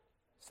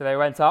So they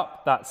went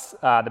up,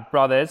 the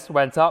brothers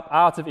went up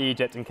out of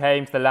Egypt and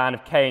came to the land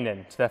of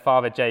Canaan, to their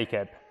father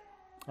Jacob.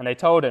 And they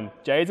told him,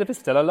 Joseph is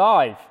still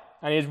alive,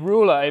 and he is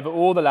ruler over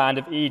all the land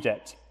of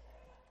Egypt.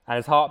 And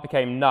his heart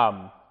became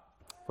numb,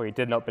 for he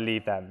did not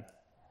believe them.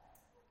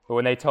 But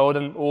when they told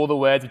him all the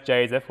words of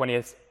Joseph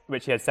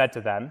which he had said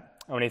to them,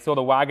 and when he saw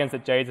the wagons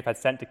that Joseph had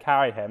sent to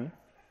carry him,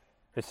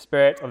 the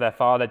spirit of their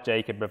father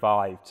Jacob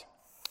revived.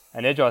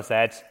 And Israel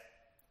said,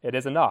 It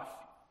is enough.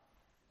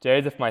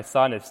 Joseph, my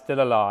son, is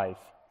still alive.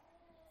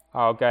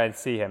 I will go and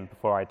see him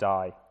before I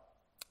die.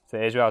 So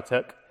Israel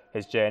took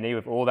his journey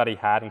with all that he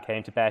had and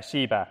came to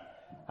Beersheba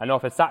and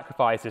offered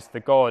sacrifices to the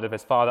God of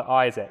his father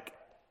Isaac.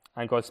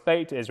 And God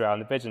spoke to Israel in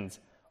the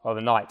visions of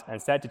the night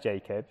and said to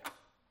Jacob,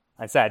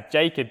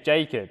 Jacob,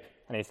 Jacob.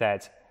 And he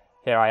said,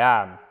 Here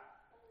I am.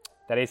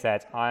 Then he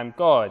said, I am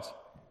God,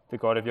 the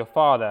God of your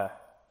father.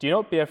 Do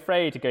not be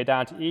afraid to go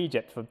down to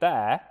Egypt, for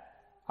there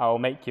I will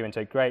make you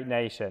into a great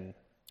nation.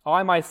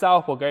 I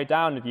myself will go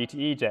down with you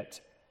to Egypt,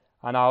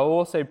 and I will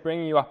also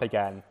bring you up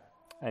again,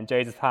 and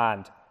Joseph's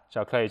hand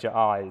shall close your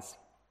eyes.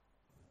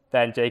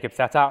 Then Jacob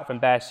set out from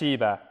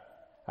Beersheba.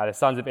 The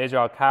sons of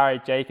Israel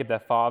carried Jacob their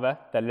father,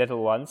 their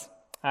little ones,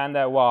 and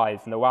their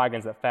wives, in the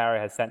wagons that Pharaoh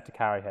had sent to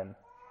carry him.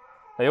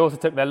 They also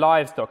took their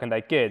livestock and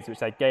their goods, which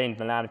they gained in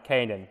the land of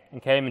Canaan,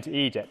 and came into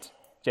Egypt,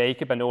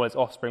 Jacob and all his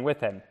offspring with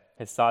him,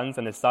 his sons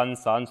and his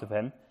sons' sons with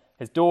him,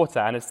 his daughter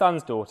and his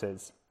sons'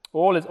 daughters.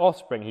 All his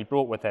offspring he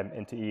brought with him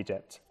into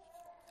Egypt.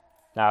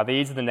 Now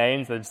these are the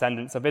names of the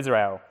descendants of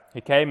Israel,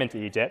 who came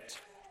into Egypt: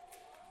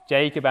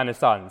 Jacob and his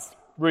sons,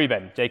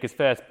 Reuben, Jacob's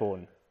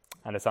firstborn,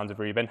 and the sons of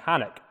Reuben,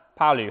 Hanok,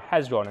 Palu,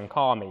 Hezron, and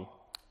Carmi.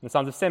 And the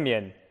sons of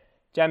Simeon,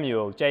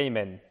 Jemuel,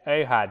 Jamin,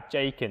 Ohad,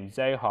 Jachin,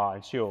 Zohar,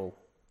 and Shaul,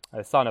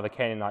 the son of a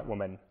Canaanite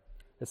woman.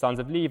 The sons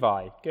of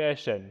Levi,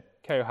 Gershon,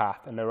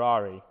 Kohath, and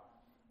Merari.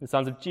 The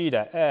sons of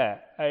Judah,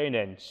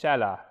 Onan,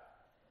 Shelah,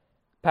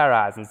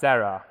 Perez, and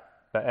Zerah.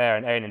 But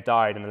and Onan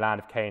died in the land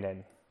of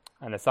Canaan.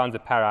 And the sons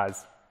of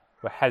Perez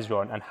were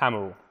Hezron and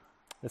Hamul.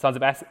 The sons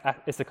of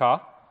Issachar,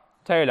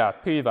 Tola,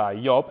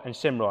 Puvah, Yob, and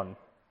Shimron.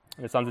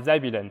 And the sons of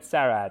Zebulun,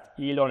 Serad,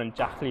 Elon, and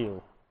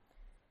Jachleel.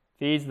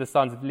 These are the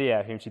sons of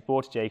Leah, whom she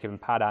bore to Jacob in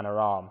Paddan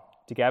Aram,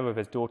 together with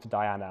his daughter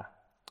Diana.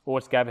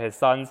 Altogether his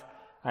sons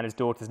and his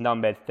daughters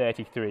numbered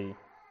 33.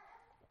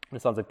 The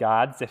sons of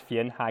Gad,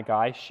 Ziphion,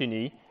 Haggai,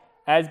 Shuni,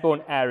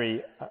 Ezbon,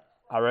 Eri,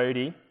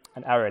 Arodi,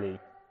 and Areli.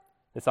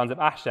 The sons of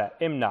Asher,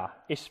 Imnah,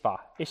 Ishva,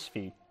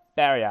 Ishvi,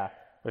 Beriah,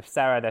 with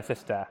Sarah their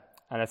sister.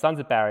 And the sons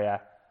of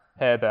Beriah,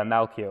 Heber, and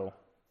Malchiel.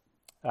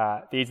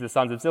 These are the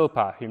sons of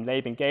Zilpah, whom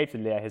Laban gave to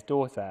Leah his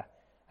daughter,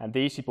 and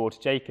these she bore to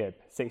Jacob,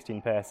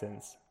 16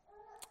 persons.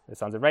 The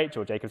sons of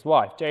Rachel, Jacob's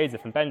wife,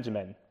 Joseph and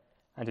Benjamin.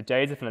 And to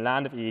Joseph in the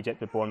land of Egypt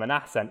were born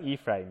Manasseh and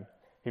Ephraim,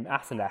 whom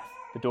Asenath,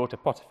 the daughter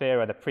of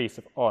Potiphera, the priest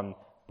of On,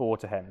 bore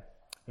to him.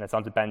 And the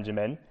sons of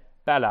Benjamin,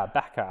 Bela,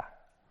 Becca,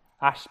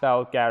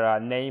 Ashbel, Gera,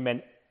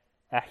 Naaman,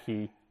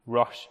 Ehi,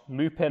 Rosh,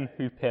 Mupim,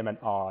 Hupim, and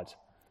Ard.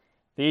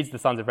 These are the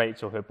sons of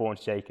Rachel who were born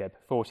to Jacob,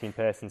 14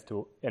 persons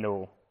in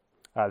all.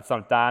 The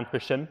sons of Dan,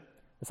 Husham.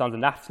 The sons of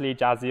Naphtali,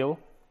 Jaziel,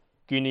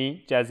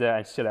 Guni, Jezer,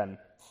 and Shillem.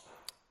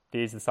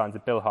 These are the sons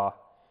of Bilhah,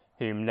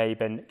 whom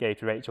Laban gave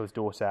to Rachel's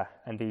daughter,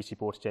 and these she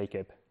bore to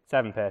Jacob,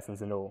 7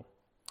 persons in all.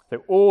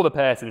 So all the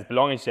persons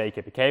belonging to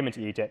Jacob who came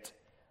into Egypt,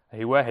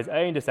 who were his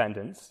own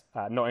descendants,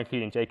 not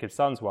including Jacob's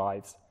sons'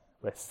 wives,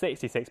 were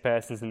 66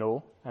 persons in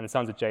all, and the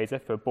sons of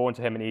Joseph who were born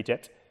to him in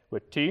Egypt were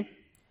 2.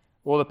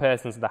 All the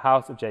persons of the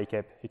house of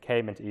Jacob who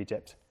came into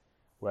Egypt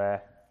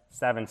were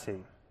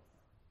 70.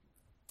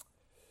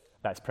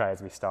 Let's pray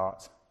as we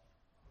start.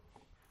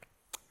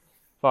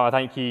 Father,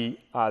 thank you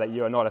that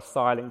you are not a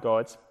silent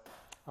God,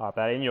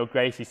 but in your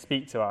grace you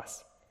speak to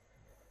us.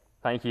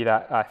 Thank you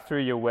that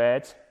through your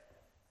word,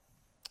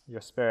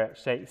 your Spirit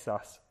shapes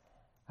us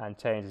and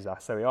changes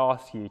us. So we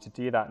ask you to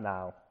do that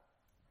now.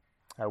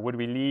 Would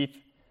we leave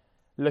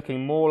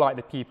looking more like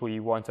the people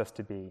you want us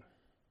to be?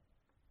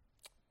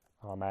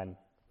 Amen.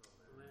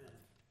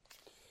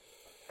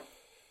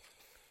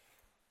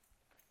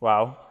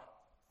 Well,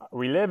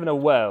 we live in a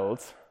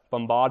world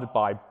bombarded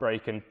by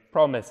broken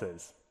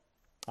promises.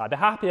 The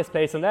happiest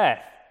place on earth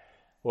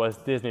was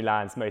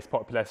Disneyland's most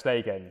popular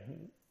slogan.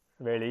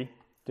 Really?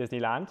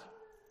 Disneyland?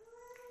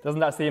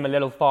 Doesn't that seem a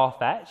little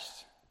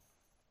far-fetched?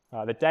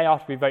 The day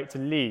after we vote to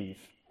leave,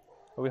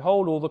 we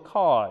hold all the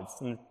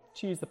cards and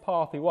choose the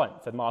path we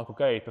want, said Michael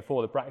Gove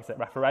before the Brexit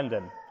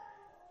referendum.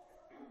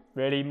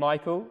 Really,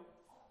 Michael?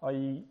 Are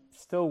you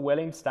still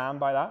willing to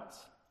stand by that?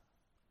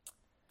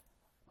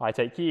 I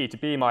take you to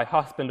be my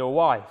husband or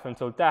wife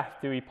until death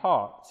do we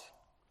part.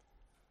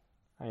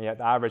 And yet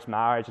the average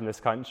marriage in this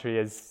country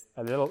is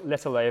a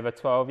little over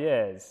 12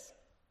 years.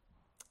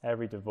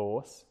 Every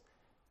divorce,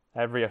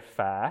 every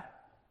affair,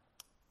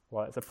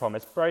 well, it's a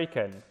promise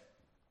broken.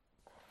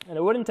 And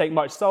it wouldn't take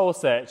much soul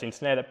searching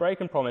to know that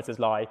broken promises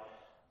lie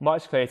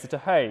much closer to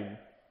home.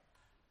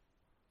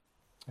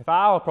 If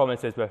our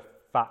promises were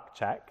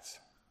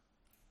fact-checked,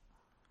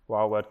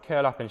 well, we'd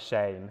curl up in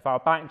shame. If our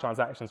bank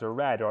transactions were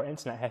read or our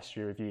internet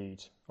history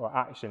reviewed or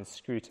our actions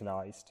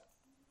scrutinised.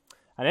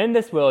 And in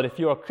this world, if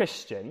you're a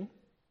Christian,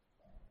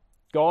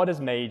 God has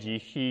made you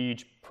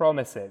huge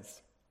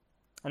promises.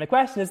 And the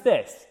question is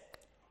this: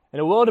 in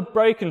a world of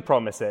broken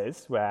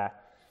promises, where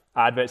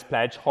adverts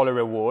pledge hollow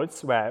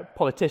rewards, where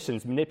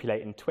politicians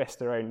manipulate and twist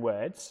their own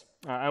words,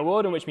 a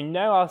world in which we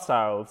know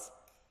ourselves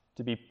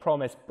to be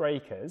promise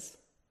breakers,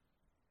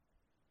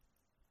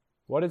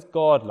 what is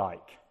God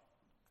like?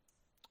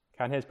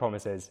 Can his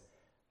promises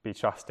be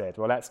trusted?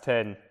 Well, let's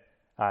turn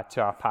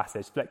to our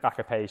passage. Flick back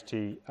a page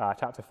to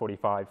chapter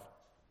 45.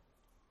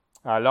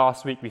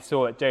 Last week we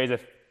saw that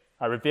Joseph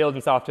revealed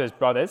himself to his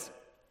brothers.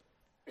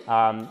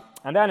 And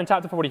then in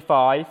chapter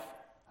 45,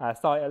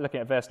 start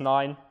looking at verse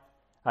 9,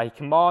 he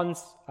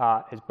commands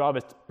his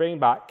brothers to bring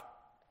back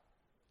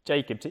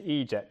Jacob to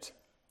Egypt.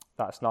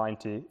 That's 9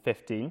 to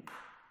 15.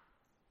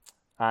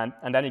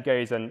 And then he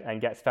goes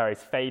and gets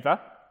Pharaoh's favour,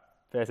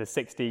 verses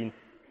 16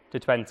 to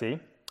 20.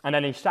 And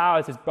then he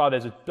showers his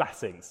brothers with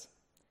blessings,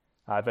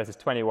 verses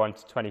 21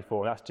 to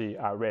 24. That's to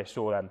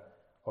reassure them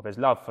of his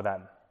love for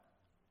them.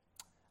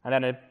 And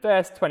then in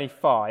verse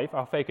 25,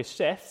 our focus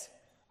shifts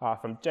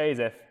from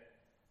Joseph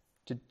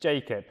to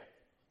Jacob.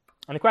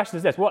 And the question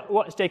is this: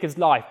 what's Jacob's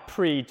life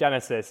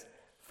pre-Genesis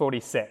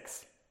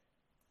 46?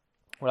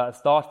 Well, at the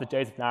start of the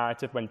Joseph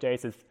narrative, when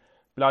Joseph's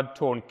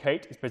blood-torn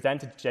coat is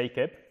presented to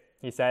Jacob,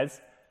 he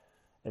says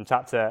in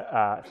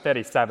chapter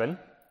 37,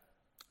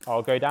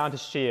 "I'll go down to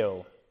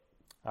Sheol,"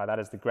 that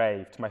is the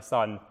grave, "to my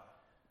son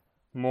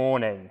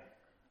mourning."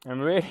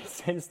 And really,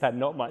 since then,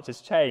 not much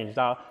has changed.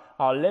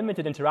 Our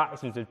limited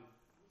interactions with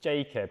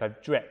Jacob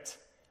have dripped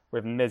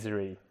with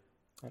misery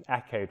and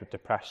echoed with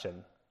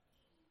depression.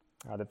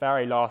 The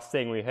very last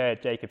thing we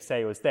heard Jacob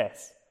say was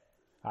this,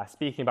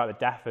 speaking about the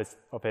death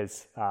of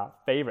his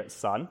favourite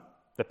son,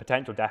 the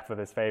potential death of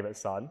his favourite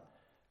son,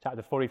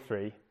 chapter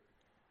 43,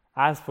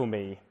 "As for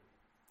me,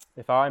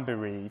 if I am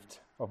bereaved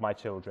of my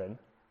children,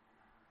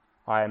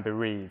 I am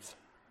bereaved."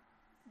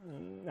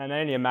 And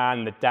only a man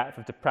in the depth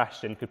of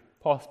depression could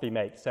possibly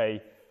make so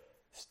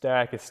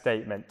stark a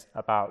statement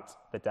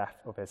about the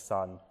death of his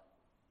son.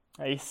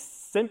 He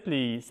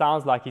simply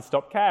sounds like he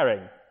stopped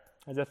caring,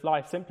 as if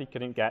life simply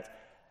couldn't get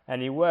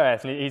any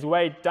worse. And he's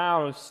weighed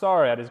down with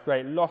sorrow at his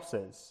great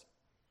losses.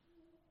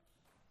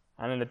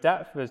 And in the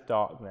depth of his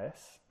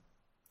darkness,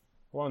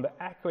 one of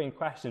the echoing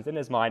questions in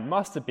his mind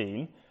must have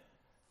been,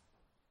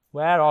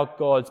 where are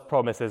God's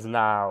promises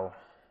now?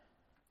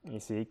 You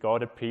see,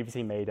 God had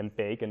previously made him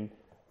big and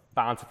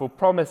bountiful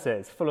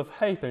promises, full of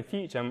hope and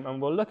future, and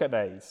we'll look at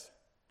those.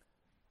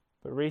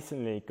 But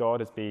recently, God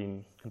has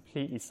been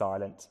completely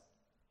silent,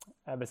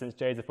 ever since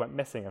Joseph went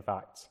missing, in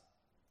fact.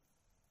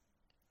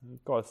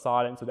 God's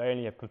silence would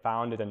only have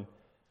confounded and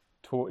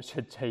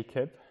tortured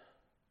Jacob.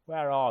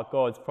 Where are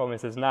God's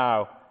promises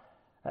now?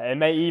 It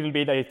may even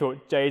be that he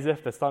thought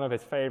Joseph, the son of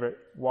his favourite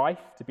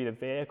wife, to be the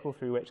vehicle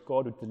through which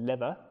God would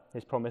deliver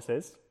his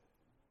promises.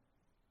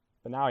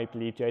 But now he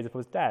believed Joseph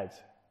was dead.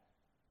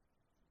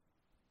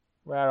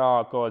 Where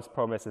are God's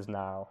promises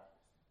now?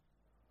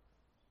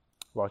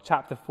 Well,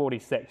 chapter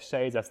 46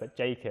 shows us that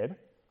Jacob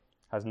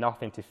has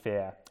nothing to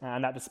fear,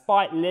 and that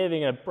despite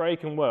living in a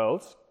broken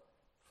world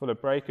full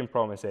of broken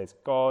promises,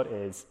 God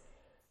is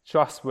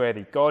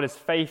trustworthy. God is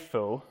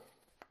faithful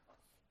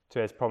to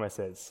his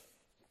promises.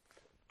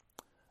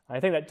 And I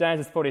think that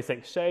Genesis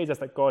 46 shows us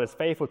that God is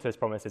faithful to his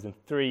promises in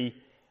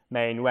three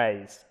main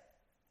ways.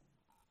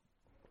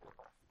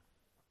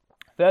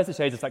 First, it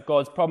shows us that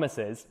God's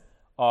promises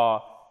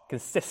are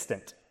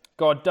consistent.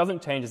 God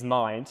doesn't change his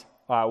mind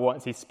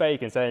once he's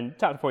spoken. So in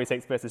chapter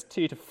 46, verses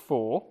 2 to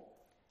 4,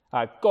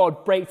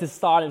 God breaks the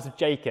silence of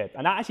Jacob,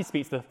 and that actually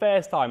speaks for the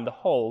first time in the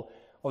whole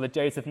of the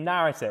Joseph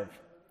narrative.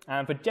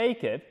 And for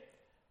Jacob,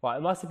 well,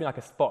 it must have been like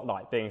a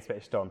spotlight being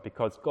switched on,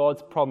 because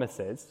God's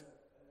promises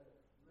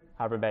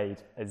have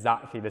remained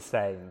exactly the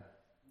same.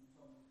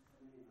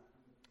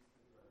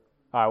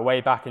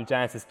 Way back in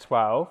Genesis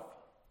 12,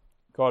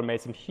 God made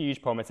some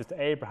huge promises to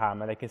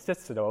Abraham, and they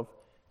consisted of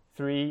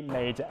three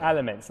major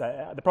elements.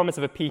 The promise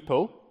of a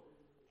people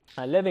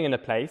living in a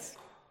place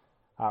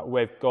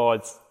with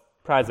God's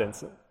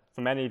presence.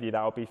 For many of you,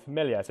 that will be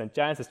familiar. So in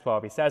Genesis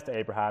 12, he says to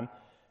Abraham,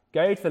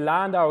 "Go to the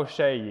land I will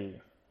show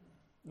you."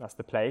 That's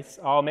the place.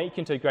 "I'll make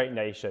you into a great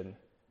nation."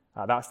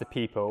 That's the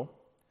people.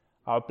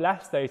 "I'll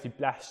bless those who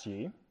bless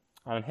you,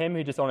 and on him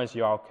who dishonors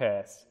you I'll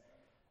curse."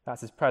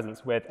 That's his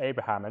presence with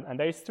Abraham. And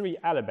those three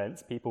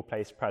elements, people,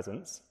 place,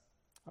 presence,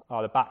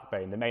 are the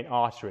backbone, the main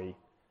artery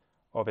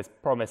of his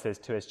promises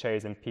to his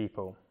chosen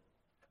people.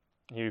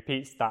 He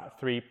repeats that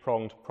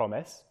three-pronged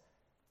promise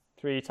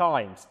 5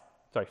 times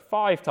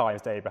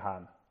to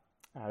Abraham.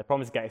 The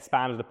promises get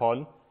expanded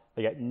upon,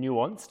 they get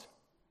nuanced,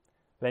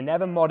 they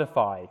never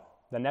modify,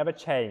 they're never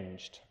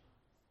changed.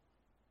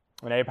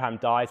 When Abraham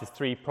dies, his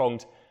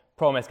three-pronged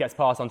promise gets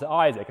passed on to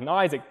Isaac, and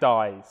Isaac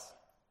dies.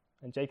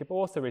 And Jacob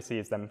also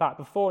receives them. In fact,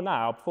 before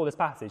this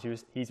passage,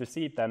 he's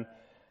received them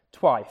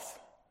twice.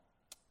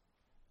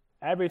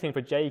 Everything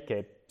for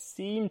Jacob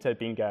seemed to have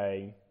been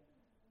going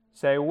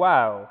so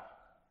well.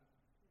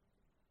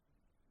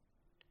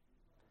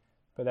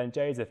 But then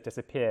Joseph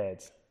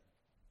disappeared,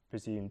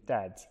 presumed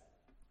dead.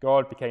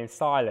 God became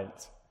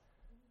silent,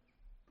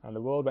 and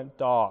the world went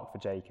dark for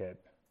Jacob.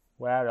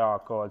 Where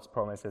are God's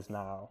promises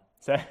now?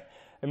 So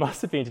it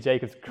must have been to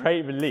Jacob's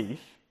great relief,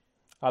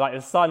 like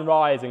the sun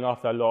rising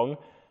after a long,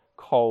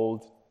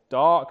 cold,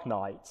 dark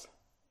night,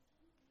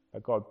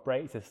 that God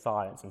breaks his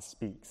silence and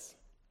speaks.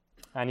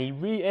 And he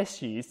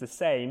reissues the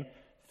same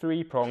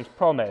three-pronged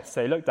promise.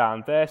 So look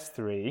down, verse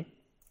 3.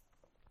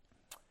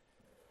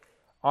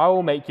 I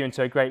will make you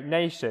into a great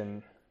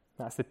nation.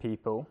 That's the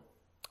people.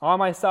 I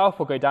myself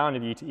will go down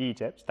with you to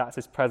Egypt. That's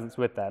his presence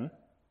with them.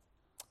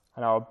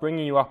 And I will bring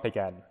you up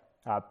again,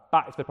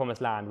 back to the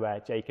promised land where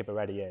Jacob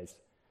already is.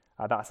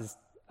 That's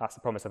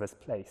the promise of his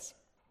place.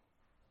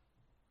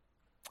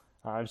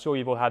 I'm sure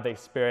you've all had the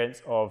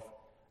experience of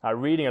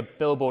reading a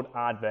billboard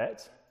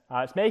advert.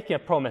 It's making a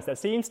promise that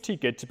seems too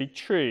good to be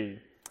true.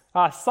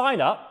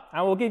 Sign up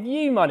and we'll give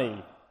you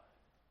money,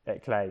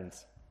 it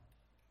claims.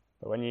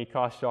 But when you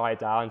cast your eye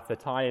down to the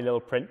tiny little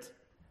print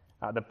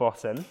at the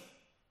bottom,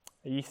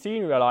 you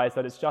soon realize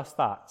that it's just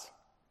that.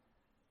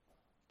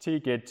 Too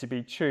good to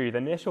be true. The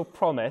initial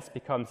promise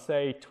becomes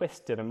so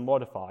twisted and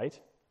modified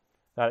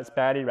that it's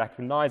barely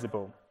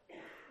recognizable.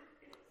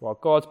 Well,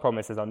 God's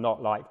promises are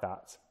not like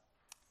that.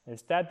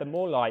 Instead, they're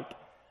more like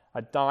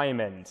a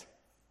diamond.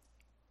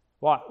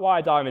 Why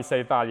are diamonds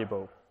so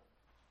valuable?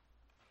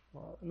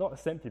 Well, not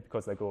simply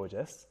because they're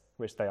gorgeous,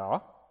 which they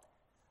are,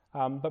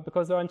 but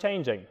because they're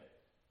unchanging.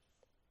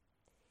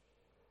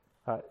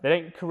 They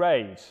don't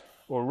corrode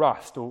or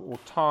rust or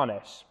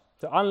tarnish.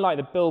 So unlike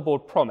the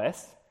billboard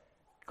promise,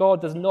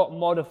 God does not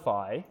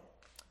modify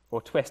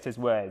or twist his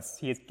words.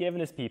 He has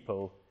given his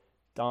people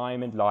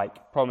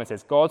diamond-like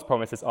promises. God's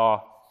promises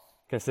are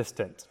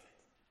consistent.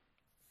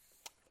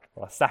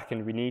 Well,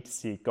 second, we need to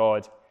see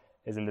God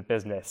is in the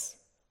business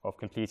of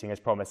completing his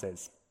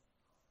promises.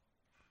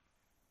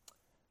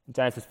 In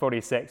Genesis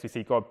 46, we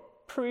see God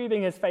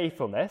proving his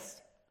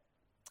faithfulness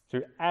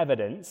through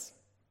evidence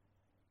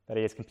that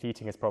he is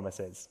completing his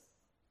promises.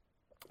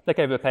 Look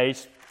over the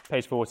page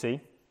 40.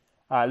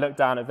 Look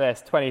down at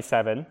verse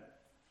 27.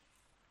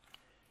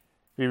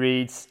 We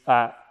read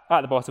at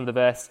the bottom of the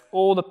verse,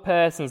 all the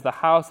persons of the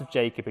house of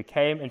Jacob who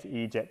came into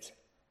Egypt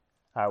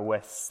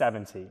were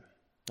 70.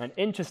 And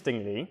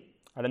interestingly,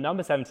 the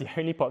number 70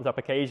 only pops up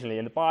occasionally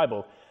in the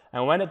Bible.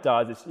 And when it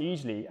does, it's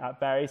usually at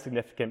very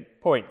significant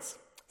points.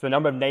 So the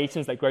number of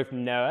nations that grow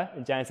from Noah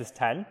in Genesis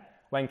 10,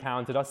 when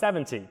counted, are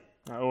 70.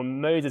 When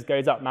Moses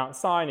goes up Mount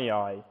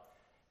Sinai,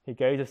 he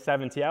goes with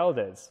 70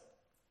 elders.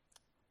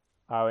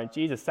 When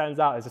Jesus sends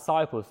out his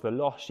disciples to the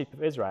lost sheep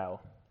of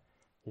Israel,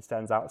 he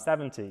sends out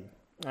 70.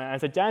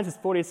 And so Genesis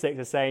 46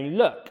 is saying,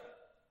 look,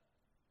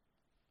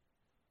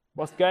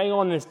 what's going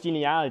on in this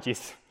genealogy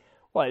is,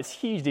 well, it's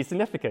hugely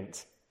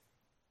significant.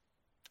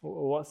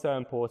 What's so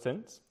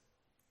important?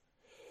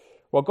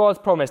 Well, God's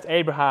promised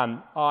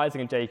Abraham,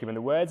 Isaac, and Jacob in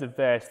the words of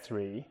verse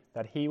 3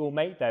 that he will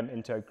make them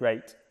into a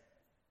great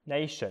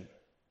nation.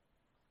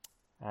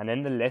 And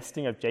in the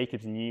listing of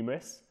Jacob's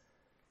numerous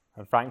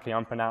and frankly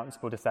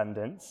unpronounceable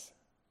descendants,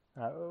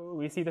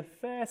 we see the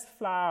first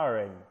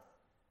flowering,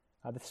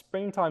 the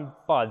springtime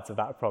buds of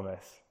that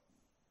promise.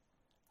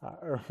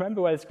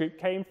 Remember where this group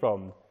came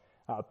from.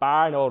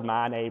 An old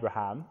man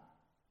Abraham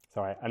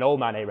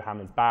and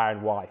his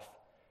barren wife,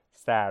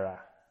 Sarah.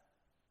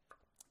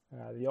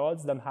 The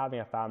odds of them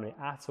having a family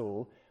at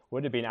all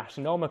would have been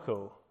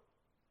astronomical.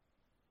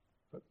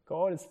 But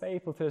God is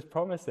faithful to his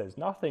promises.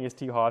 Nothing is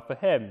too hard for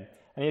him.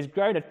 And he has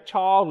grown a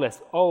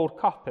childless old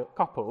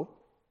couple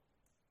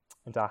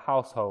into a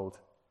household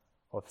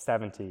of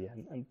 70.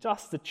 And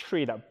just the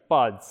tree that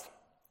buds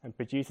and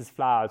produces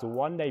flowers will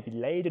one day be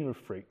laden with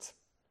fruit.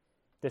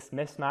 This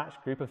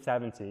mismatched group of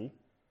 70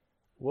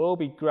 will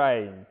be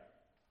grown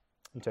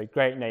into a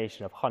great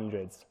nation of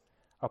hundreds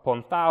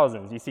upon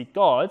thousands. You see,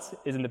 God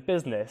is in the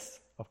business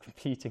of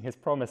completing his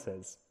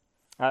promises.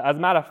 As a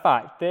matter of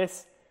fact,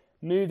 this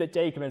move that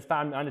Jacob and his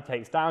family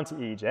undertakes down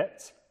to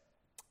Egypt,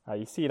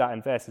 you see that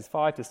in verses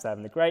 5 to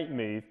 7, the great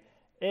move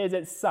is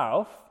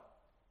itself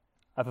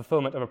a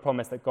fulfillment of a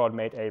promise that God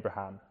made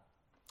Abraham.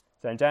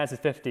 So in Genesis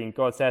 15,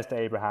 God says to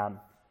Abraham,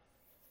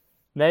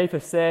 "Know for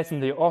certain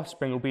that your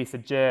offspring will be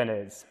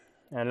sojourners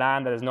in a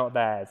land that is not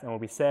theirs, and will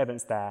be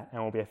servants there,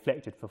 and will be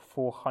afflicted for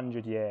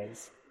 400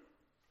 years.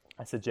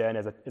 A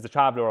sojourner is a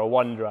traveller or a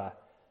wanderer,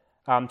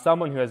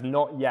 someone who has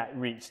not yet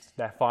reached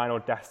their final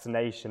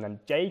destination. And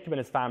Jacob and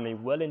his family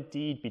will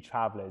indeed be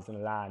travellers in a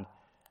land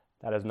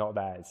that is not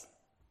theirs.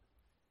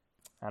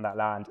 And that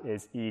land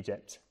is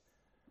Egypt.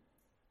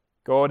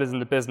 God is in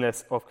the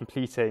business of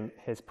completing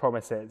his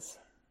promises.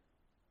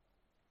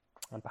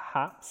 And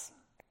perhaps,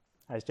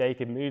 as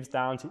Jacob moves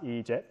down to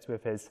Egypt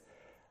with his,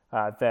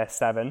 verse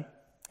 7,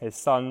 his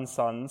sons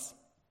and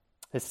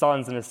his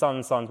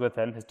sons' sons with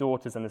him, his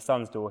daughters and his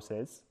sons'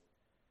 daughters,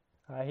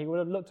 he would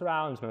have looked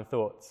around him and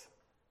thought,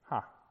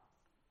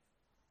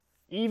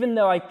 even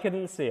though I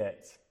couldn't see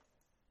it,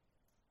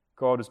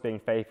 God was being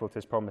faithful to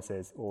his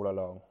promises all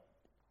along.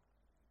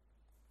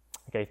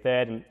 Okay,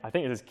 third, and I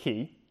think this is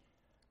key,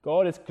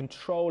 God is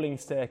controlling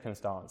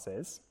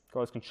circumstances.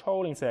 God is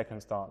controlling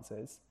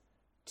circumstances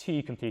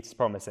to complete his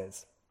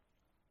promises.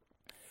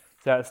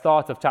 So at the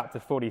start of chapter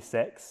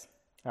 46,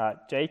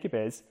 Jacob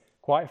is,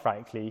 quite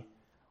frankly,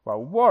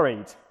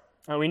 worried.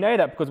 And we know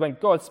that because when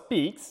God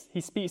speaks,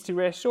 he speaks to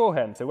reassure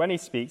him. So when he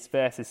speaks,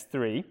 verse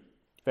 3,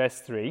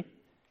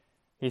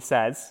 he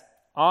says,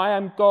 I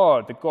am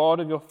God, the God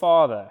of your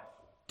father.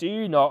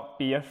 Do not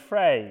be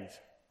afraid.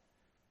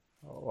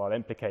 Well,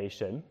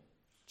 implication,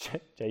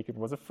 Jacob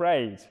was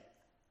afraid.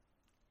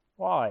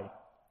 Why?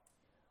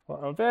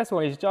 Well, in verse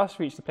 1, he's just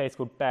reached a place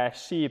called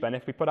Beersheba, and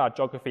if we put our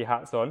geography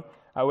hats on,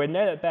 we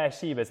know that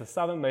Beersheba is the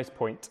southernmost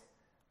point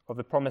of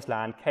the promised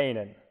land,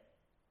 Canaan.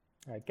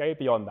 Go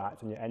beyond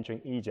that and you're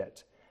entering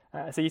Egypt.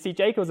 So you see,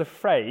 Jacob was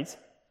afraid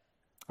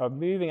of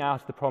moving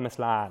out of the promised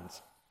land.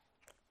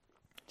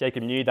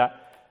 Jacob knew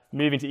that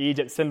moving to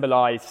Egypt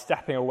symbolized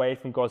stepping away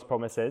from God's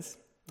promises.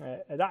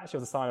 It actually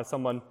was a sign of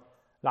someone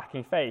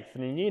lacking faith.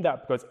 And he knew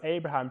that because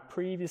Abraham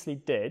previously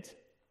did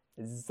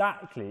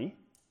exactly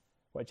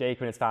what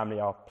Jacob and his family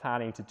are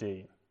planning to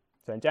do.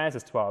 So in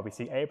Genesis 12, we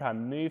see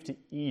Abraham move to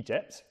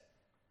Egypt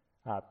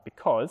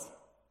because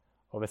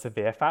of a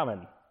severe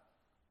famine.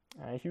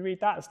 And if you read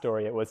that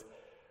story, it was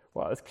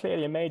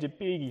clearly a major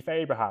boogie for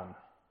Abraham.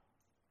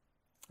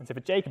 And so for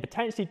Jacob,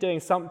 potentially doing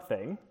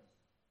something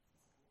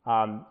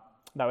that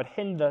would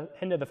hinder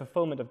the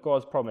fulfillment of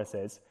God's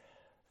promises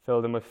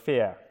filled him with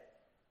fear.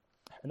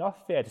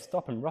 Enough fear to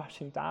stop him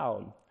rushing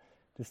down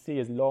to see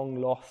his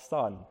long-lost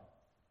son.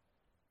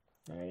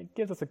 And it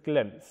gives us a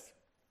glimpse,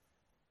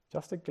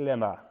 just a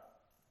glimmer,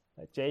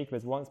 that Jacob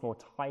is once more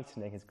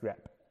tightening his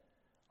grip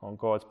on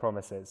God's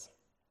promises.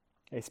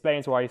 It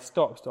explains why he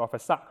stops to offer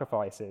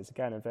sacrifices,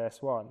 again in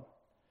verse 1.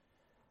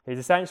 He's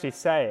essentially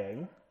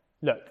saying,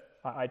 look,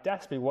 I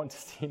desperately want to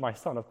see my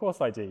son, of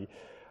course I do,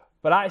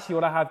 but actually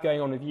what I have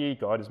going on with you,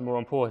 God, is more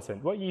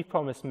important. What you've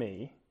promised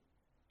me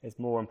is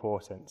more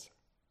important.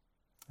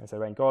 And so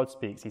when God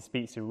speaks, he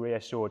speaks to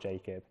reassure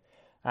Jacob,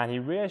 and he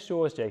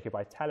reassures Jacob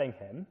by telling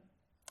him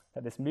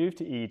that this move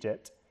to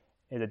Egypt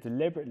is a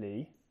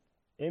deliberately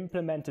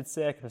implemented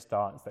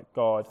circumstance that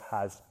God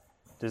has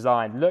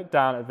designed. Look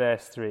down at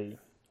verse 3.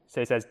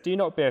 So he says, do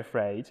not be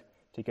afraid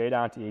to go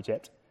down to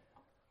Egypt,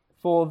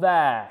 for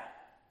there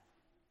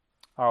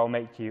I will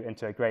make you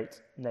into a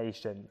great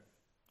nation.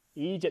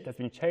 Egypt has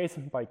been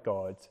chosen by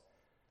God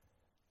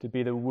to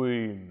be the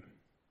womb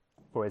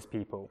for his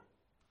people.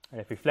 And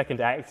if we flick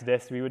into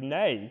Exodus, we would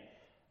know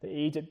that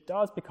Egypt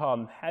does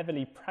become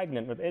heavily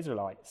pregnant with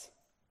Israelites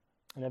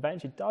and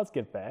eventually does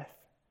give birth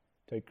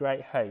to a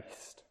great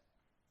host.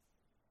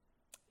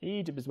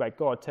 Egypt is where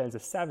God turns the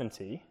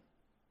 70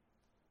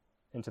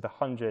 into the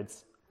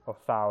hundreds of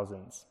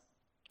thousands.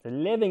 So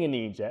living in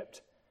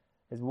Egypt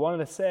is one of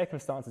the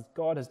circumstances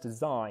God has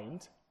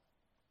designed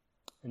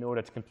in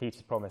order to complete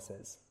his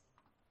promises.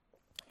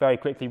 Very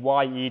quickly,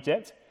 why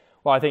Egypt?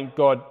 Well, I think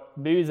God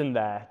moves them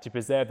there to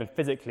preserve them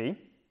physically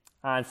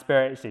and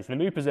spiritually. So the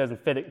move preserves them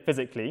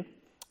physically.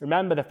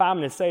 Remember, the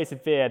famine is so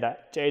severe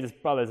that Joseph's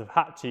brothers have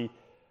had to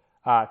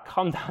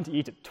come down to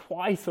Egypt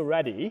twice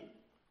already.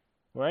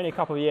 We're only a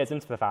couple of years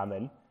into the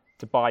famine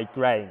to buy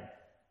grain.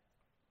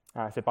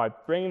 So by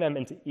bringing them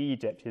into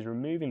Egypt, he's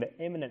removing the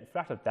imminent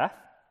threat of death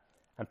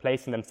and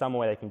placing them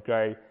somewhere they can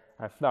grow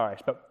and flourish.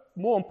 But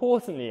more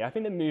importantly, I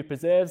think the move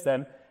preserves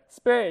them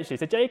spiritually.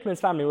 So Jacob and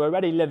his family were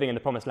already living in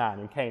the promised land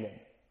in Canaan.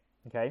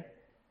 Okay?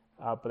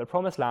 But the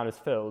promised land is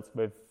filled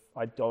with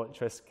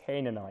idolatrous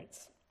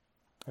Canaanites.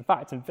 In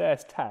fact, in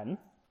verse 10,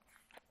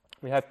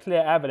 we have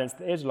clear evidence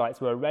that the Israelites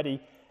were already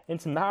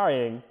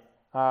intermarrying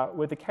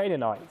with the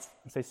Canaanites.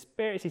 And so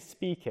spiritually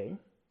speaking,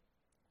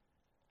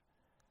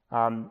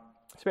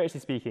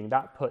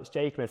 that puts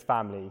Jacob and his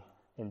family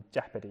in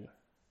jeopardy.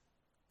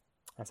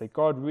 And so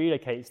God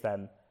relocates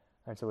them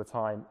until the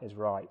time is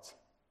right.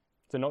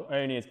 So not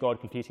only is God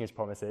completing his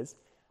promises,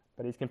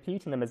 but he's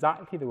completing them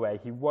exactly the way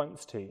he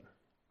wants to.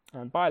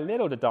 And by a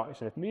little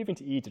deduction, if moving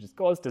to Egypt is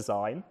God's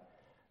design,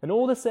 then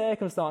all the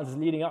circumstances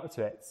leading up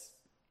to it,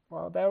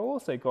 well, they're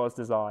also God's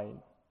design.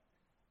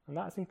 And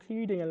that's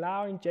including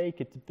allowing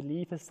Jacob to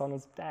believe his son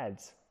was dead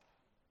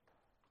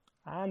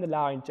and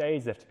allowing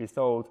Joseph to be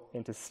sold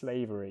into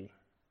slavery.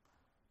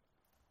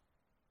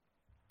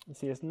 You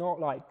see, it's not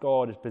like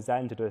God is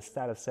presented with a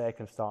set of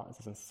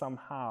circumstances and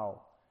somehow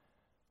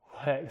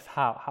works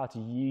out how to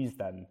use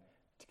them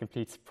to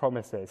complete his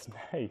promises.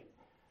 No.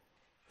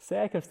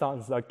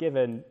 Circumstances are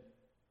given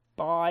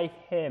by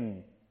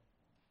him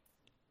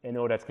in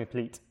order to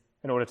complete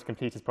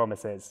his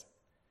promises.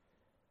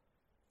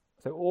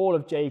 So all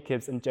of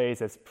Jacob's and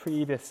Joseph's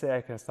previous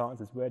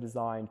circumstances were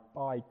designed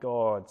by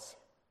God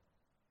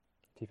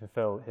to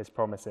fulfill his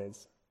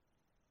promises.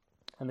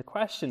 And the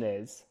question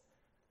is,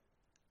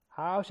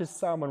 how should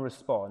someone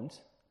respond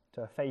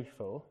to a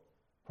faithful,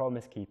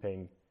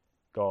 promise-keeping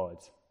God?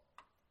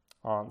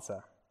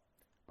 Answer: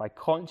 by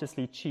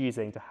consciously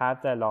choosing to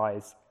have their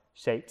lives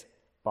shaped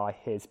by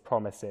his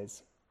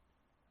promises.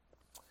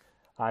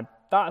 And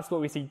that's what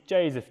we see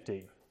Joseph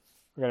do.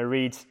 We're going to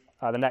read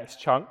the next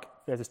chunk,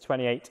 verses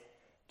 28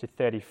 to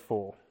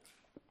 34.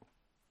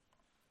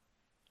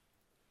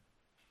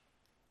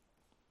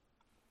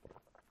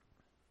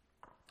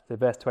 So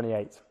verse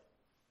 28.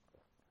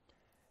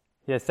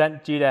 He has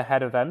sent Judah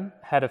ahead of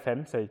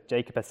him, so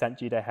Jacob has sent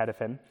Judah ahead of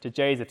him, to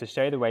Joseph to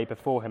show the way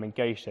before him in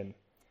Goshen.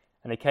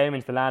 And they came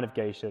into the land of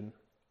Goshen.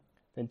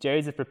 Then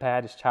Joseph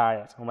prepared his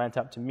chariot and went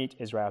up to meet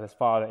Israel, his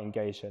father, in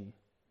Goshen.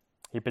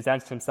 He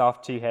presented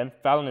himself to him,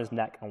 fell on his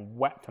neck, and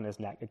wept on his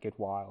neck a good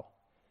while.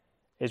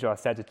 Israel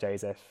said to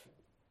Joseph,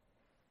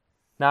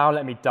 "Now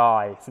let me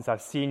die, since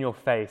I've seen your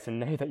face and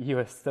know that you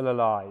are still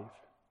alive."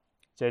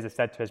 Joseph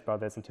said to his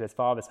brothers and to his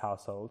father's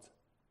household,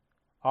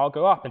 "I'll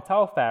go up and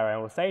tell Pharaoh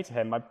and will say to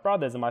him, 'My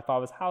brothers and my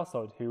father's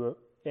household who were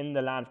in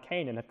the land of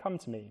Canaan have come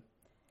to me,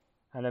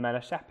 and the men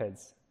are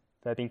shepherds.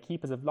 They have been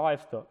keepers of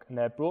livestock, and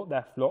they have brought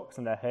their flocks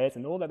and their herds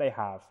and all that they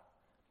have.'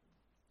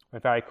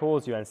 When Pharaoh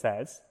calls you and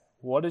says,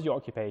 'What is your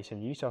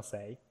occupation?' you shall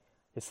say,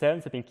 'Your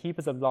servants have been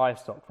keepers of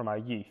livestock from our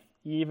youth,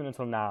 even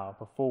until now,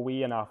 before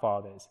we and our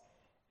fathers,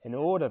 in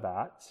order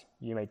that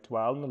you may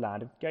dwell in the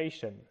land of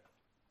Goshen.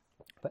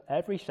 But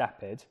every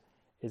shepherd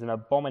is an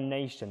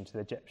abomination to the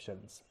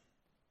Egyptians.'"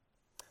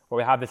 Well,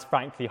 we have this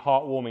frankly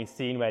heartwarming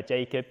scene where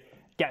Jacob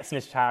gets in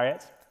his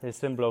chariot, his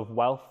symbol of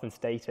wealth and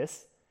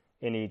status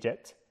in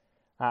Egypt,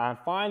 and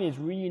finally is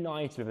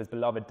reunited with his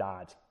beloved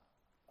dad.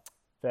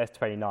 Verse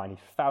 29, he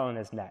fell on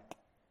his neck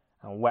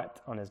and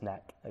wept on his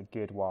neck a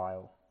good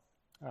while.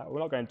 We're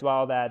not going to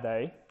dwell there,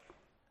 though,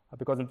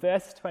 because in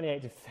verses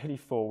 28 to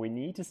 34, we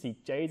need to see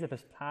Joseph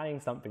is planning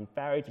something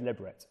very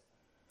deliberate,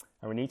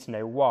 and we need to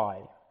know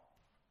why.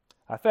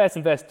 First,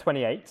 in verse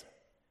 28,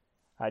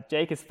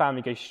 Jacob's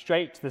family goes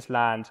straight to this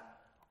land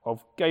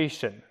of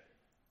Goshen.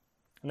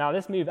 Now,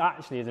 this move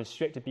actually is in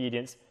strict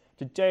obedience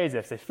to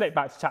Joseph. So flip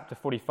back to chapter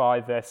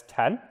 45, verse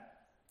 10.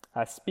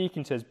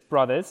 Speaking to his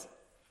brothers,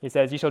 he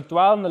says, "You shall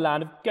dwell in the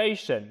land of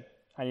Goshen,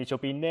 and you shall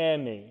be near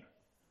me."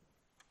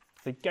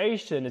 So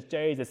Goshen is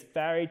Joseph's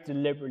very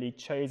deliberately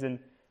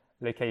chosen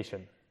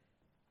location.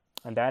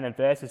 And then in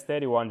verses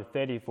 31 to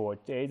 34,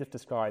 Joseph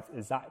describes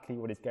exactly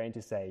what he's going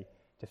to say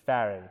to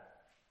Pharaoh.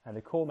 And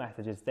the core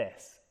message is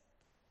this: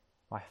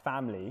 "My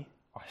family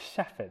are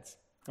shepherds."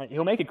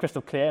 He'll make it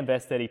crystal clear in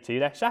verse 32,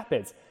 they're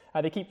shepherds,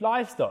 and they keep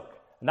livestock.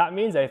 And that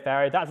means,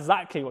 Pharaoh, that's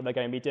exactly what they're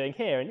going to be doing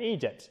here in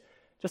Egypt.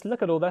 Just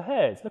look at all the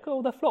herds, look at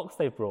all the flocks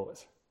they've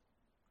brought.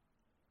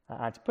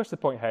 And to push the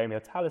point home,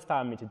 he'll tell his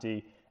family to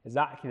do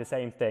exactly the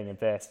same thing in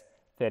verse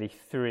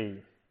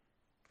 33.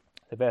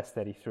 So verse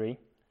 33,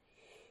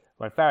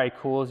 when Pharaoh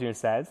calls you and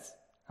says,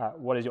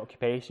 "What is your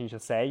occupation?" you shall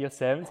say, "Your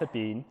servants have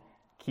been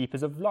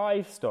keepers of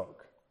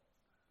livestock."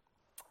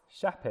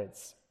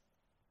 Shepherds.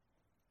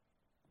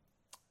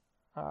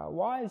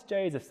 Why is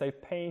Joseph so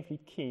painfully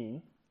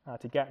keen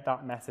to get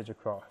that message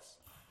across?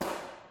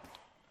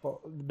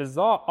 Well, the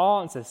bizarre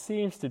answer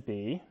seems to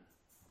be,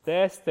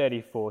 verse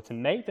 34, to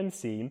make them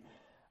seem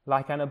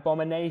like an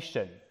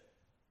abomination,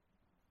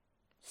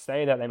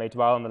 so that they may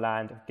dwell in the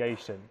land of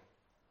Goshen.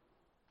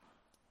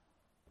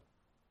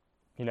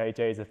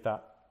 Joseph,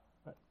 that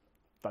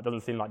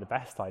doesn't seem like the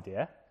best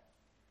idea.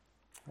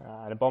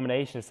 An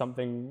abomination is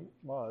something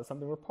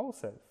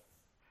repulsive.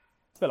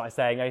 It's a bit like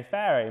saying,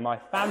 "Pharaoh, my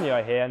family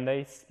are here and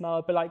they smell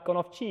a bit like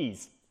gone-off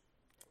cheese."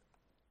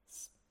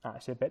 It's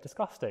actually a bit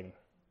disgusting.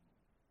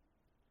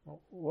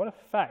 What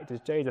effect is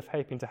Joseph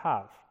hoping to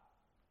have?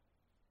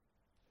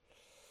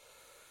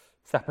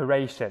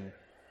 Separation.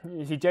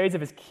 You see,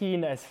 Joseph is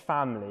keen that his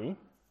family,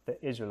 the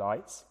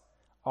Israelites,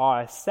 are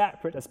as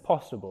separate as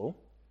possible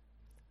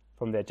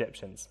from the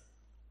Egyptians.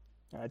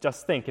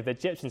 Just think, if the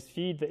Egyptians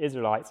viewed the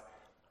Israelites,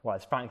 well,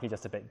 it's frankly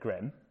just a bit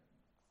grim,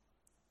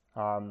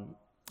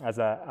 as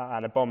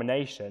an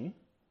abomination,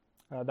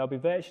 there'll be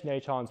virtually no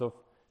chance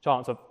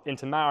of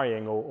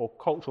intermarrying or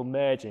cultural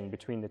merging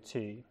between the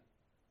two.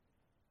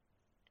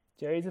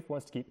 Joseph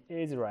wants to keep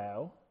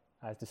Israel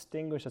as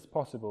distinguished as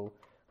possible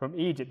from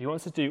Egypt. He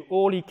wants to do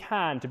all he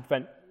can to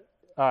prevent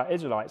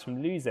Israelites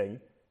from losing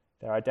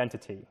their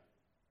identity.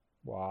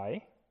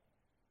 Why?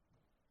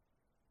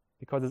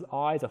 Because his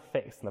eyes are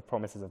fixed on the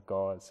promises of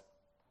God.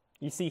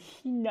 You see,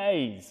 he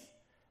knows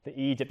that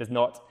Egypt is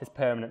not his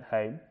permanent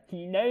home.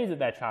 He knows that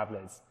they're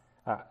travelers,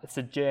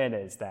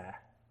 sojourners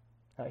there.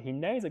 He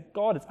knows that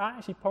God has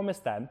actually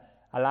promised them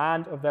a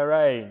land of their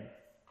own.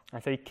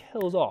 And so he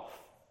kills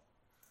off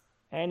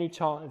any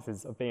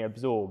chances of being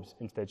absorbed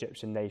into the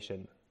Egyptian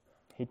nation.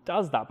 He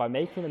does that by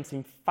making them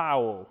seem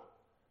foul,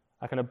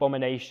 like an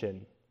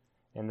abomination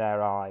in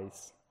their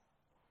eyes.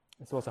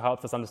 This also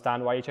helps us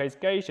understand why he chose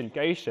Goshen.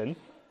 Goshen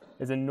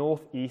is in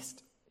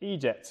northeast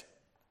Egypt,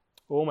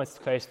 almost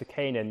as close to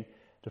Canaan,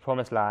 the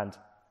promised land,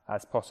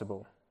 as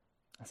possible.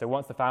 And so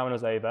once the famine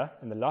was over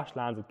in the lush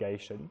lands of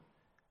Goshen,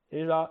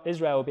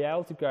 Israel will be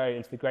able to grow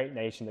into the great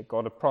nation that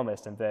God had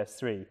promised in verse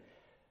 3.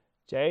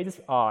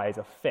 Joseph's eyes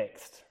are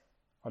fixed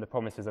on the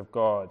promises of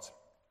God.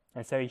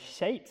 And so he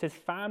shapes his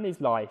family's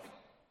life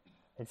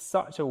in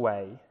such a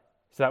way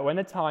so that when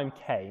the time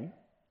came,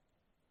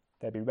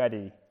 they'd be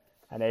ready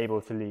and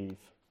able to leave.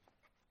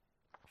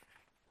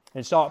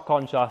 In sharp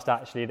contrast,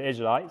 actually, the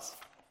Israelites,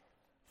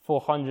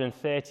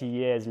 430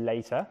 years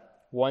later,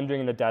 wandering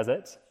in the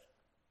desert,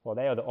 well,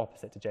 they are the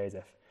opposite to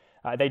Joseph.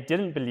 They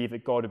didn't believe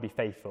that God would be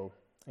faithful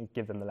and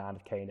give them the land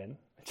of Canaan.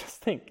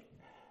 Just think,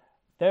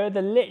 They were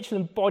the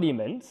literal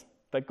embodiment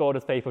that God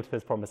was faithful to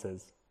his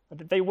promises.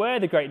 They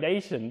were the great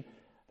nation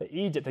that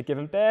Egypt had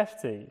given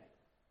birth to.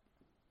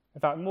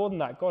 In fact, more than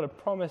that, God had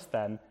promised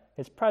them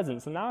his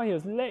presence, and now he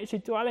was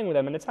literally dwelling with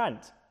them in a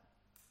tent.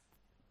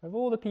 Of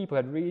all the people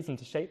who had reason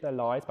to shape their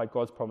lives by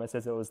God's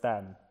promises, it was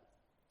them.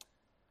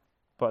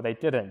 But they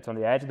didn't. On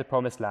the edge of the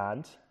promised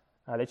land,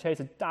 they chose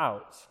to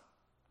doubt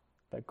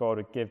that God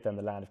would give them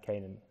the land of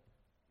Canaan.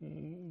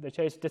 They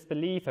chose to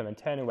disbelieve him and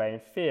turn away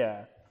in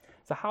fear.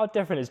 So how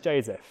different is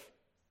Joseph?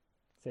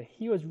 So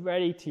he was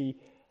ready to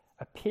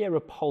appear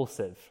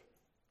repulsive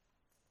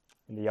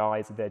in the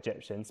eyes of the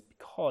Egyptians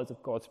because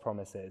of God's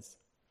promises.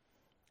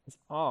 His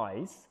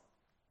eyes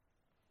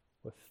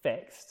were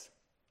fixed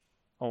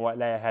on what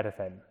lay ahead of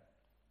him.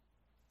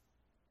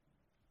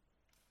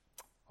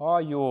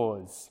 Are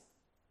yours?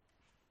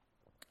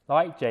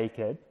 Like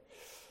Jacob,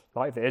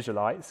 like the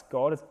Israelites,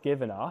 God has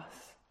given us,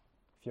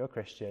 if you're a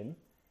Christian,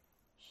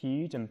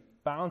 huge and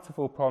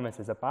bountiful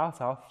promises about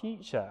our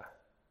future.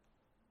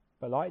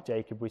 But like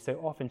Jacob, we so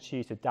often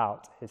choose to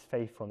doubt his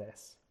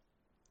faithfulness.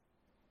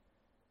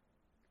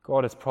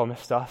 God has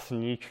promised us a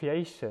new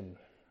creation,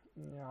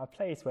 a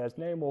place where there's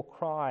no more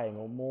crying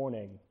or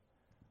mourning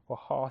or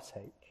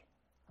heartache.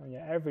 And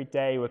yet every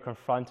day we're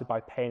confronted by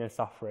pain and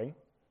suffering.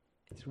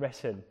 It's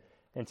written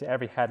into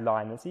every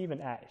headline. It's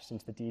even etched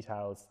into the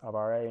details of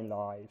our own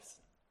lives.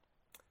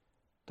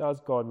 Does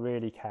God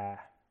really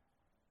care?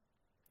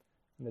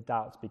 And the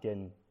doubts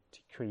begin to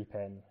creep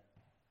in.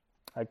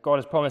 God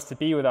has promised to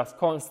be with us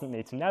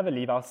constantly, to never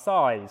leave our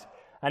side,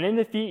 and in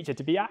the future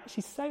to be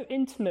actually so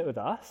intimate with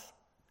us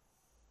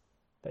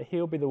that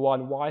he'll be the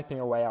one wiping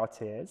away our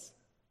tears.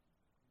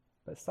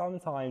 But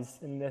sometimes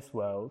in this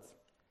world,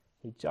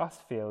 he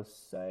just feels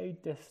so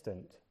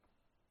distant,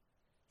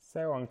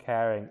 so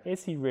uncaring.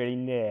 Is he really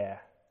near?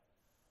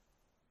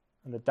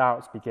 And the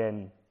doubts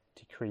begin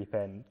to creep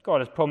in. God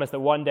has promised that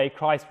one day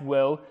Christ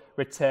will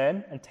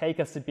return and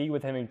take us to be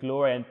with him in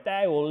glory, and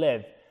there we'll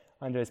live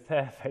under his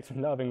perfect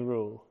and loving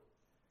rule.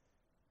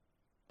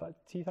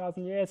 But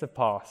 2,000 years have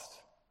passed,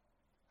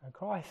 and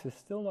Christ is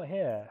still not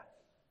here.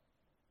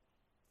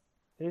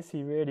 Is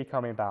he really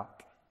coming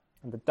back?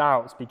 And the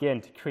doubts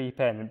begin to creep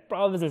in. And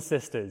brothers and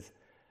sisters,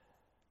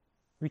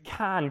 we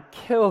can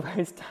kill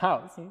those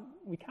doubts, and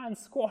we can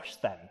squash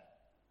them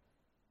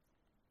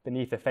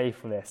beneath the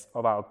faithfulness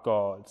of our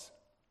God.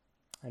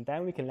 And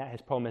then we can let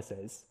his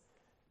promises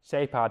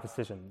shape our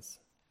decisions.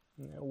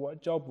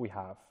 What job we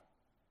have,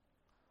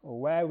 or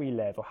where we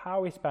live, or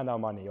how we spend our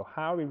money, or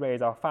how we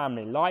raise our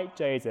family. Like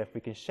Joseph,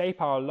 we can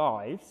shape our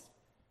lives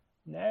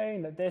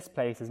knowing that this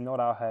place is not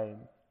our home.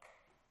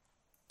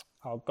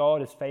 Our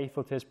God is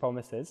faithful to his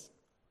promises.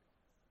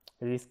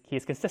 He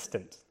is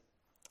consistent.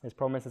 His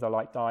promises are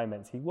like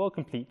diamonds. He will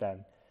complete them,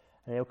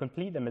 and he'll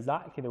complete them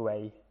exactly the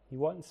way he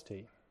wants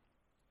to.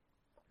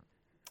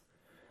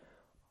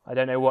 I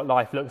don't know what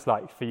life looks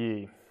like for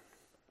you.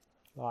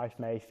 Life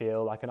may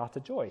feel like an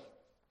utter joy.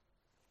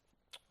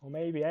 Or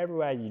maybe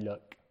everywhere you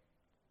look,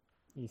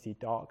 you see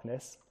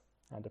darkness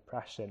and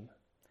depression.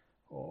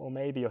 Or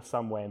maybe you're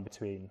somewhere in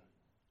between.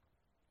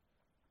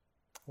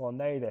 Well,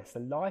 know this, the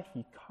life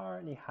you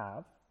currently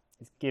have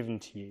is given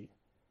to you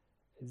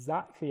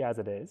exactly as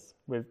it is,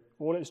 with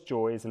all its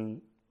joys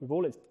and with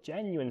all its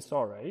genuine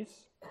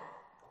sorrows,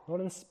 not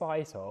in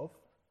spite of,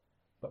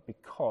 but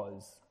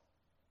because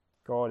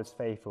God is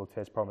faithful to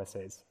his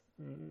promises.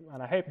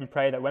 And I hope and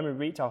pray that when we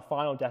reach our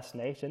final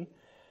destination,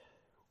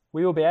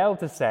 we will be able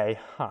to say,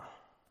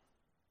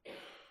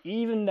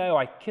 even though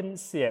I couldn't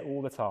see it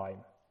all the time,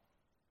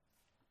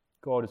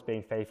 God is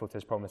being faithful to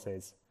his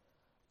promises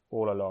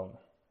all along.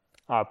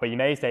 But you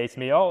may say to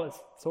me,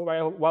 it's all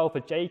very well for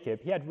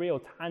Jacob. He had real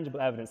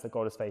tangible evidence that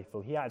God is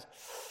faithful. He had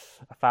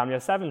a family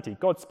of 70.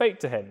 God spoke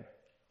to him.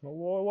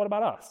 Well, what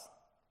about us?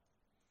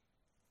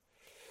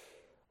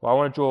 Well, I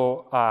want to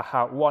draw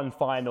out one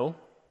final,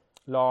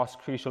 last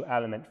crucial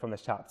element from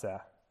this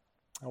chapter.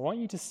 I want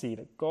you to see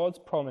that God's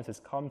promises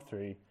come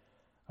through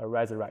a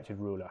resurrected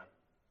ruler.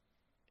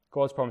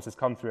 God's promises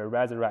come through a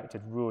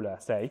resurrected ruler.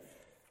 Say,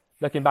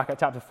 looking back at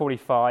chapter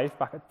 45,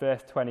 back at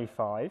verse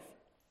 25,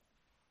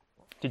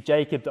 to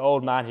Jacob, the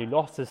old man who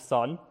lost his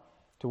son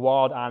to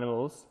wild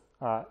animals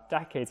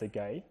decades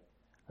ago,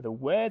 the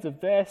words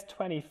of verse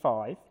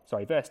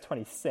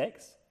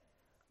 26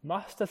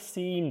 must have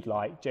seemed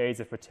like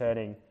Joseph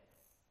returning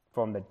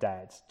from the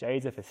dead.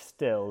 Joseph is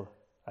still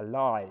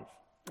alive.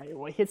 He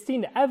had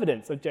seen the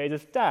evidence of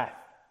Joseph's death,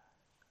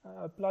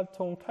 a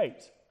blood-torn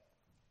coat.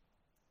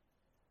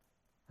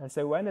 And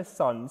so when his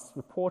sons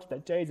reported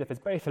that Joseph is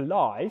both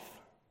alive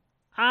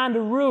and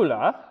a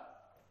ruler,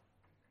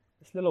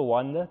 it's little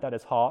wonder that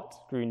his heart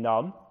grew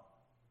numb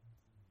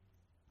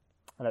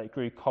and that it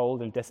grew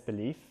cold in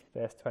disbelief,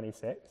 verse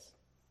 26.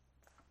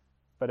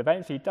 But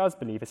eventually he does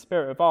believe, his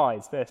spirit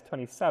revives, verse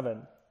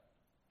 27.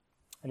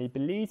 And he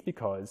believes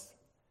because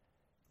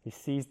he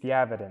sees the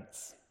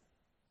evidence.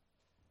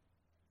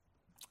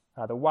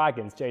 The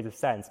wagons Joseph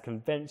sends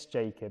convince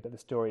Jacob that the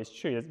story is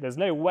true. There's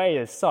no way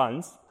his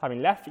sons,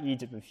 having left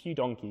Egypt with a few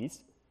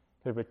donkeys,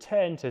 could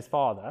return to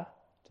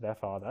their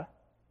father,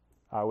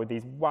 with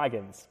these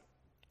wagons.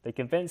 They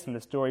convinced him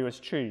the story was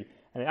true,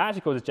 and it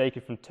actually causes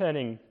Jacob to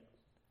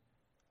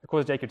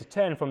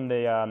turn from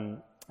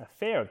the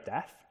fear of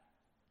death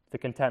to the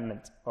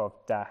contentment of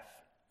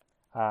death.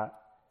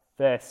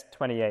 Verse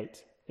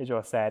 28,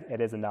 Israel said,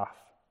 "It is enough.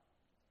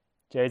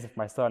 Joseph,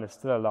 my son, is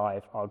still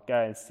alive. I'll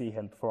go and see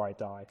him before I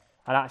die."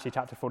 And actually,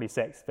 chapter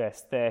 46,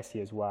 verse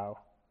 30 as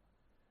well.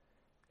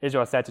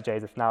 Israel said to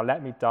Joseph, "Now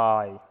let me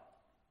die."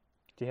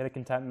 Do you hear the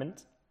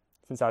contentment?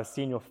 "Since I've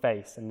seen your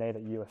face and know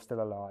that you are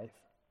still alive."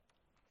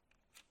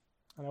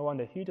 And I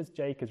wonder, who does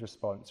Jacob's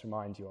response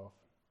remind you of?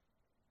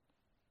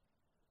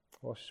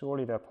 Well,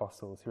 surely the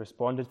apostles who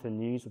responded to the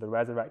news of the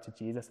resurrected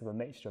Jesus with a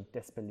mixture of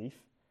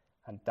disbelief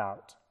and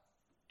doubt.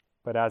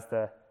 But as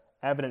the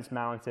evidence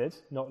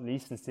mounted, not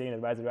least in seeing the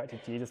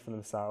resurrected Jesus for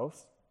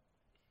themselves,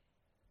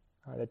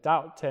 the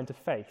doubt turned to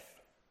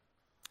faith,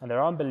 and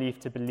their unbelief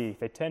to belief.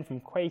 They turned from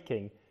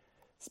quaking,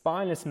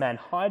 spineless men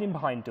hiding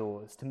behind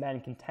doors to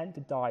men content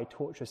to die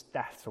torturous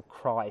deaths for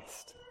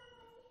Christ.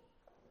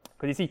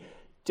 Because you see,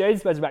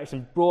 Joseph's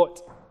resurrection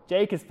brought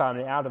Jacob's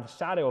family out of the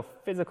shadow of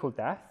physical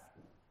death,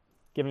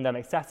 giving them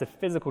excessive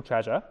physical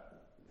treasure.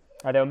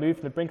 They were moved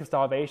from the brink of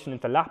starvation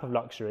into the lap of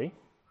luxury.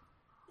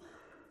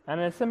 And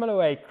in a similar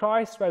way,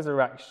 Christ's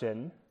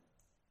resurrection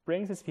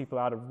brings his people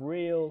out of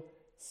real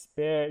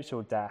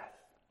spiritual death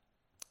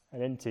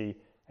and into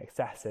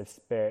excessive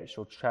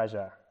spiritual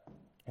treasure.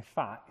 In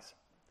fact,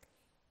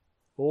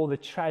 all the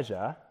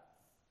treasure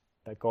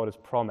that God has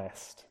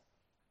promised.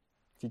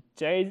 See,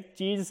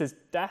 Jesus'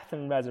 death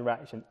and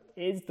resurrection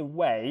is the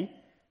way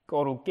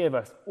God will give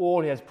us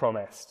all he has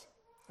promised.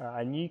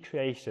 A new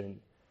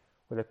creation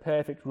with a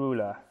perfect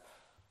ruler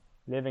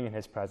living in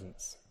his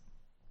presence.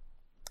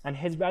 And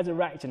his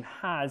resurrection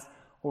has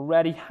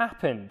already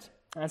happened.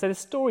 And so the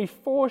story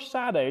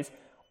foreshadows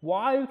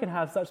why we can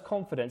have such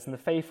confidence in the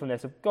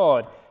faithfulness of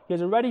God. He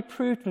has already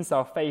proved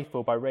himself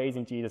faithful by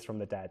raising Jesus from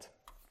the dead.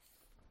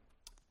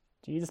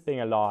 Jesus being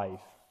alive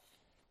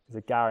is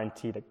a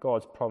guarantee that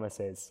God's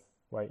promises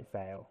won't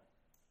fail.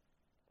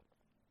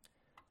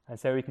 And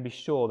so we can be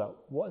sure that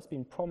what's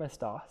been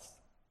promised us,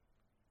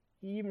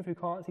 even if we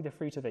can't see the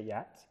fruit of it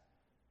yet,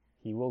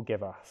 he will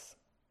give us.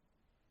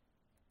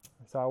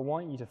 So I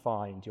want you to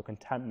find your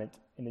contentment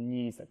in the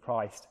news that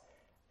Christ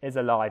is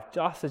alive,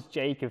 just as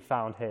Jacob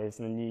found his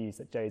in the news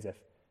that Joseph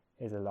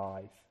is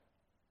alive.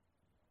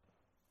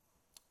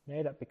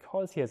 Know that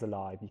because he is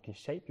alive, you can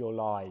shape your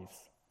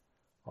lives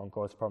on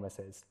God's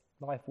promises.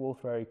 Life will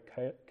throw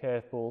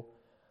curveball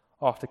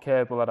after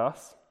curveball at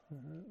us.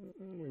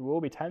 We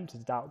will be tempted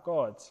to doubt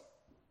God.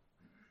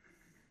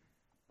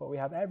 But we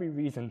have every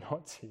reason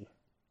not to.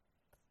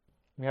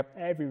 We have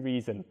every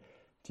reason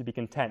to be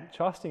content,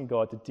 trusting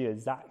God to do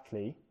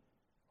exactly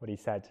what he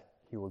said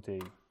he will do.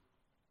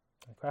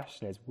 The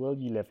question is, will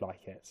you live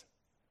like it?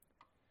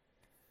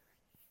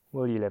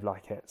 Will you live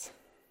like it?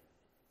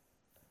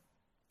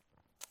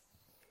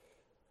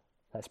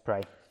 Let's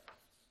pray.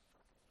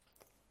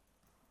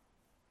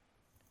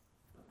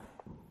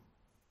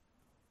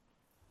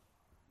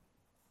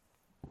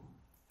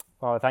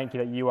 Father, thank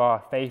you that you are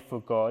a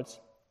faithful God.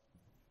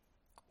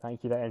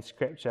 Thank you that in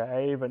Scripture,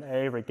 over and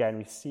over again,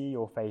 we see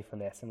your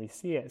faithfulness, and we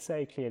see it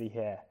so clearly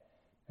here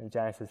in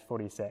Genesis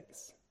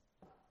 46.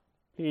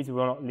 Please, we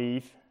will not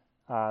leave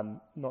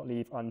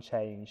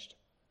unchanged.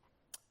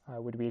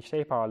 Would we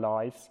shape our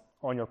lives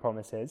on your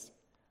promises,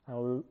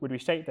 and would we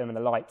shape them in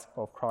the light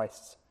of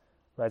Christ's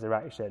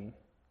resurrection?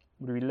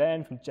 Would we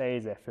learn from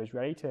Joseph, who was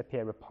ready to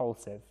appear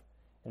repulsive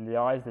in the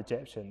eyes of the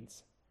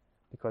Egyptians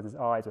because his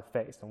eyes were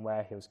fixed on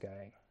where he was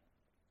going?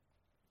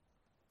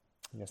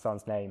 In your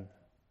Son's name,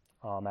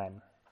 amen.